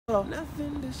Hello.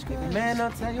 Man,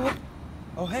 I'll tell you what.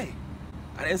 Oh, hey.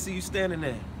 I didn't see you standing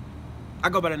there. I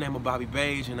go by the name of Bobby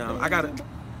Beige, and I got a...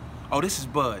 Oh, this is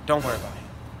Bud. Don't worry about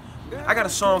it. I got a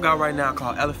song out right now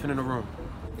called Elephant in the Room.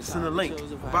 It's in the link,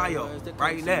 bio,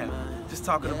 right now. Just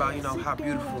talking about, you know, how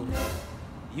beautiful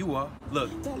you are. Look,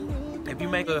 if you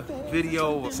make a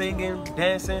video singing,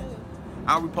 dancing,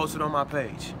 I'll repost it on my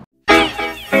page.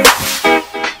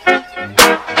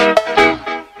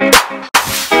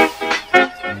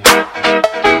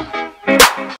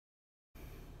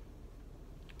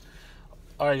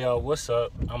 Alright, y'all, what's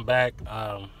up? I'm back.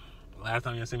 Last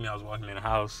time you seen me, I was walking in the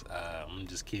house. I'm gonna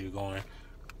just keep it going.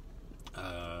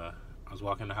 I was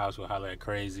walking in the house with Holla at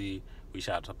Crazy. We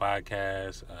shot the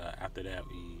podcast. After that,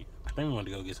 I think we wanted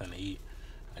to go get something to eat.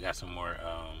 I got some more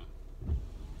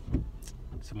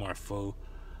food.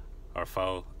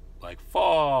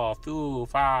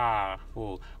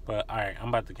 But alright, I'm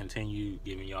about to continue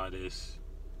giving y'all this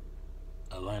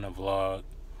Atlanta vlog.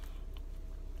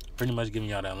 Pretty much giving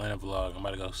y'all the Atlanta vlog. I'm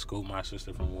about to go scoop my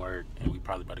sister from work, and we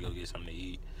probably about to go get something to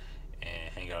eat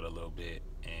and hang out a little bit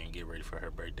and get ready for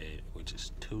her birthday, which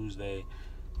is Tuesday,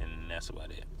 and that's about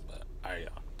it. But alright,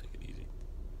 y'all, take it easy.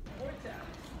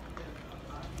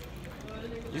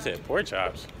 You said pork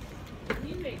chops?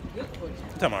 You make good pork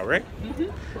chops. You talking about Rick?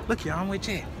 Look, y'all, I'm with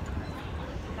Jet.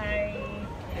 Hi,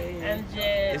 I'm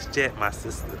Jet. It's Jet, my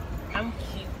sister. I'm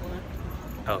cute one.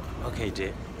 Oh, okay,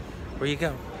 Jet. Where you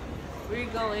go? We're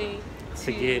going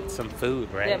To get some food,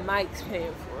 right? That Mike's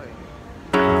paying for it.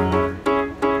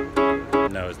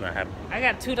 No, it's not happening. I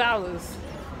got $2.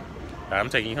 I'm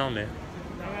taking you home then.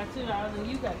 I got $2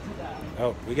 and you got $2.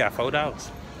 Oh, we got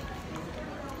 $4.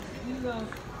 You gonna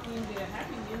get a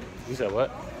Happy Meal? You said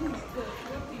what?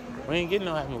 We ain't getting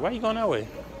no Happy Meal. Why you going that way?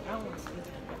 I want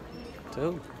to.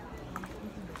 Dude.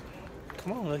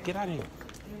 Come on, let's get out of here.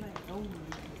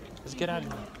 Let's get out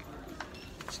of here.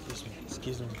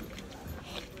 Excuse me.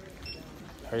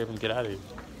 Hurry up and get out of here.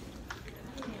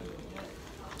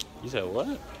 You said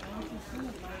what?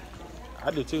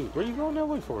 I do too. Where you going that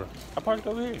way for? I parked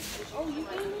over here. Oh, you came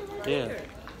here right Yeah. here?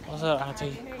 What's up,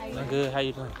 Auntie? I'm good. How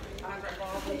you doing?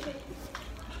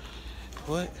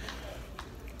 What?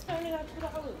 I only got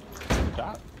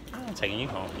 $2. I'm taking you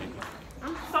home, nigga.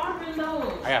 I'm starving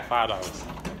though. I got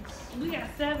 $5. We got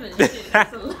 7. Shit,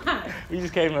 that's a lot. We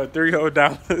just came up $3 whole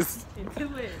dollars. In 2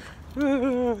 minutes.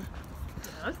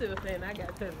 I'm still saying I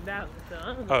got $7, so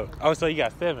I don't know. Oh, so you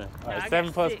got 7. All right,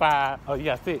 7 plus 5. Oh, you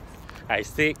got 6. All right,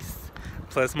 6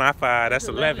 plus my 5. That's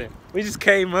 11. We just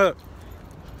came up.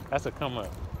 That's a come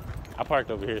up. I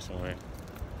parked over here somewhere.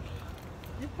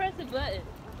 Just press the button.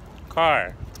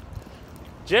 Car.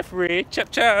 Jeffrey, chop.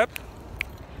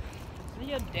 It's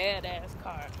your dad ass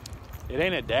car. It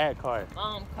ain't a dad car.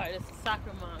 Mom car. It's a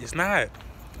soccer mom. It's not.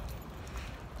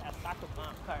 That's a soccer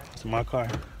mom car. It's my car.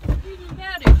 Even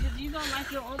better, because you don't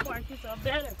like your own market, so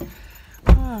better.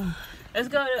 Let's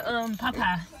go to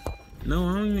Popeye. No,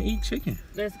 I don't even eat chicken.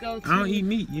 Let's go to... I don't eat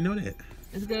meat, you know that.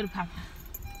 Let's go to Popeye.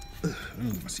 I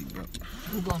need my seatbelt.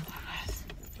 We're going to Popeyes.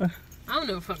 I don't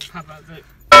know what fucking Popeyes is.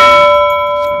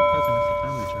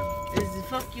 This is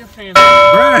fuck your family.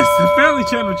 Bruh, it's the family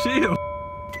channel, chill.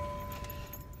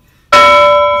 Oh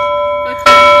my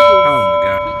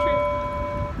god.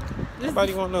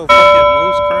 Nobody want no fucking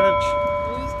Moose Crunch.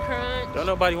 Moose Crunch. Don't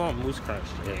nobody want Moose Crunch.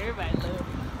 Yeah. Everybody loves Moose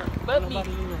Crunch. But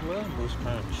Nobody even love Moose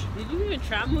Crunch. Did you even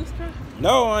try Moose Crunch?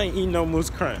 No, I ain't eating no Moose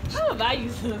Crunch. I'm gonna buy you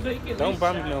some. Don't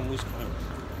buy me no Moose Crunch.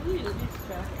 You need to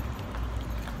try.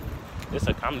 It's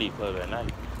a comedy club at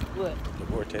night. What? The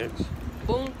Vortex.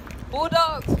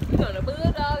 Bulldogs. You going to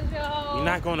Bulldogs, y'all? You're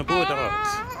not going to Bulldogs.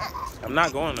 I'm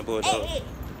not going to Bulldogs. Hey.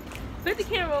 Put the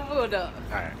camera on Bulldogs.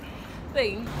 Alright.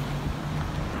 Thing.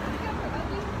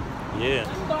 Yeah.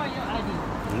 Let me borrow your ID.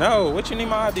 No, what you need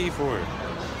my ID for?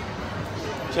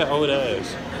 It's your old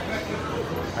ass.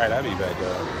 Alright, I'll be back,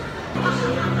 y'all.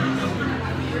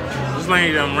 This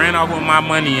lady done ran off with my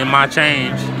money and my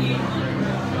change.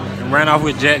 And ran off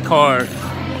with Jet card.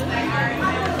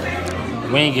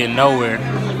 We ain't getting nowhere.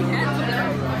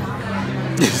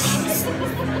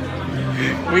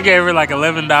 We gave her like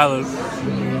 $11.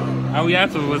 All we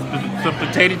asked for was some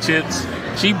potato chips.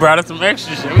 She brought us some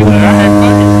extra shit. We said, alright,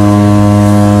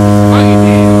 fuck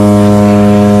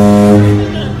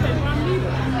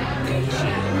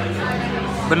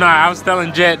it. But no, I was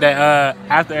telling Jet that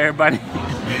after everybody,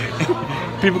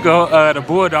 people go the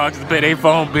Bulldogs to pay their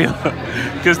phone bill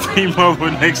because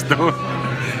T-Mobile next door.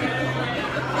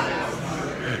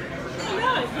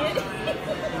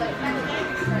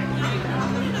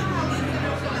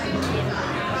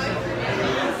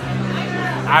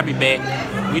 I'll be back.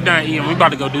 We done eating. We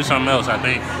about to go do something else, I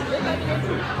think.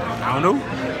 I don't know.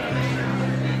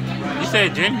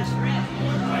 said Jenny's.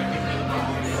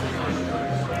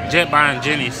 Jet buying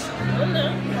Jenny's. I'm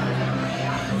not. I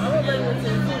would like what's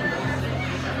in food.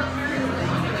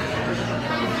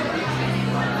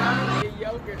 Get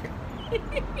yogurt.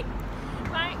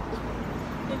 Like,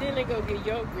 and then they go get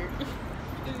yogurt.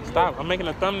 Stop, I'm making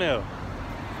a thumbnail.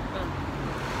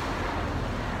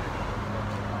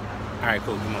 Alright,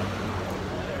 cool, come on.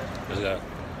 Let's go.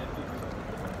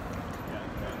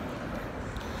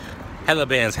 Hella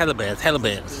bands. Hella bands.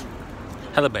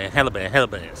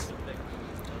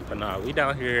 But nah, we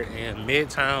down here in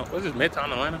Midtown. What's this,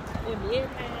 Midtown Atlanta? In Midtown.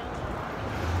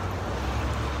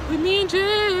 We mean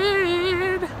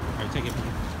Jade. Alright, take it.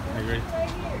 Are you ready? Right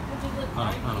here. Hold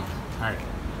on. Alright.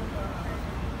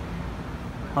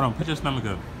 Hold on, put your stomach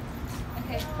up.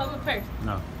 Okay, hold it first.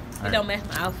 No. All It right. don't match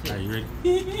my outfit. Are you ready?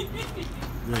 You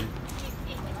ready?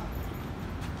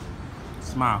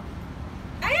 Smile.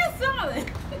 I am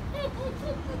solid.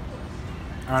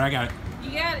 Alright, I got it.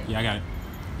 You got it? Yeah, I got it.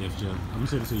 Yeah, for sure. I'm gonna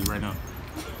send it to you right now.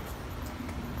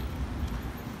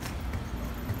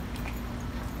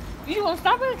 You want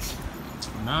Starbucks?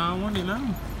 Nah, I want it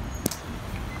now.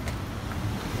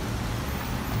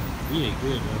 We ate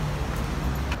good, bro.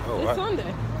 Oh, It's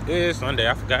Sunday. It is Sunday.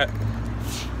 I forgot.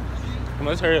 Come on,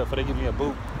 let's hurry up before they give me a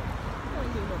boot.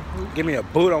 Give me a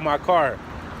boot on my car.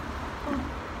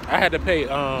 I had to pay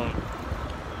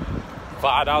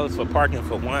 $5 for parking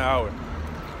for 1 hour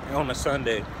on a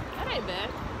Sunday. That ain't bad.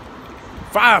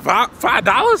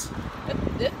 $5?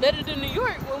 That's better than New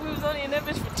York when we was only in that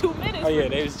bitch for 2 minutes. Oh yeah,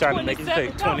 they was trying to make it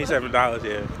take $27.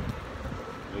 Yeah.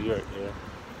 New York, yeah.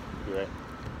 You're right.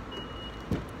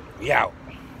 We out.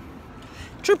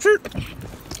 Trip.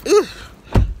 Ugh.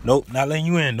 Nope, not letting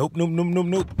you in. Nope. But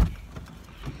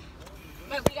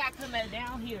we gotta come back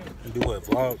down here. Do what,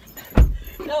 vlog?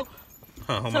 No.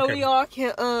 So we all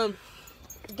can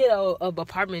get a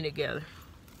apartment together.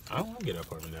 I don't want to get an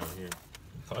apartment down here. It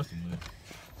costs too much.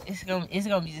 It's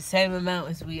gonna be the same amount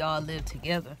as we all live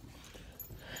together.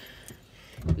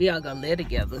 We all gonna live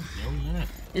together. Yeah, we not.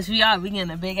 Yes, we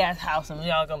getting a big ass house and we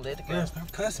all gonna live together. Yeah,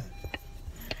 stop cussing.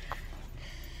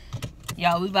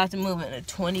 Y'all, we about to move in a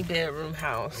 20-bedroom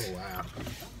house. Oh wow.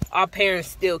 Our parents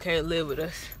still can't live with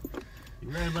us. You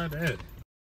right about that?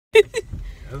 That's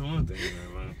one thing,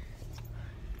 man.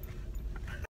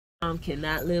 Mom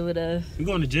cannot live with us. You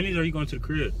going to Jenny's or you going to the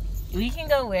crib? We can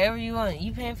go wherever you want.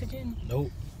 You paying for Jenny?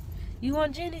 Nope. You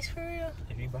want Jenny's for real?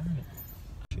 If you buying it.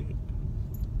 Shit.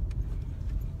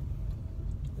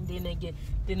 And then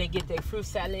they get their fruit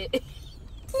salad.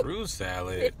 Fruit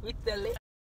salad. Fruit salad.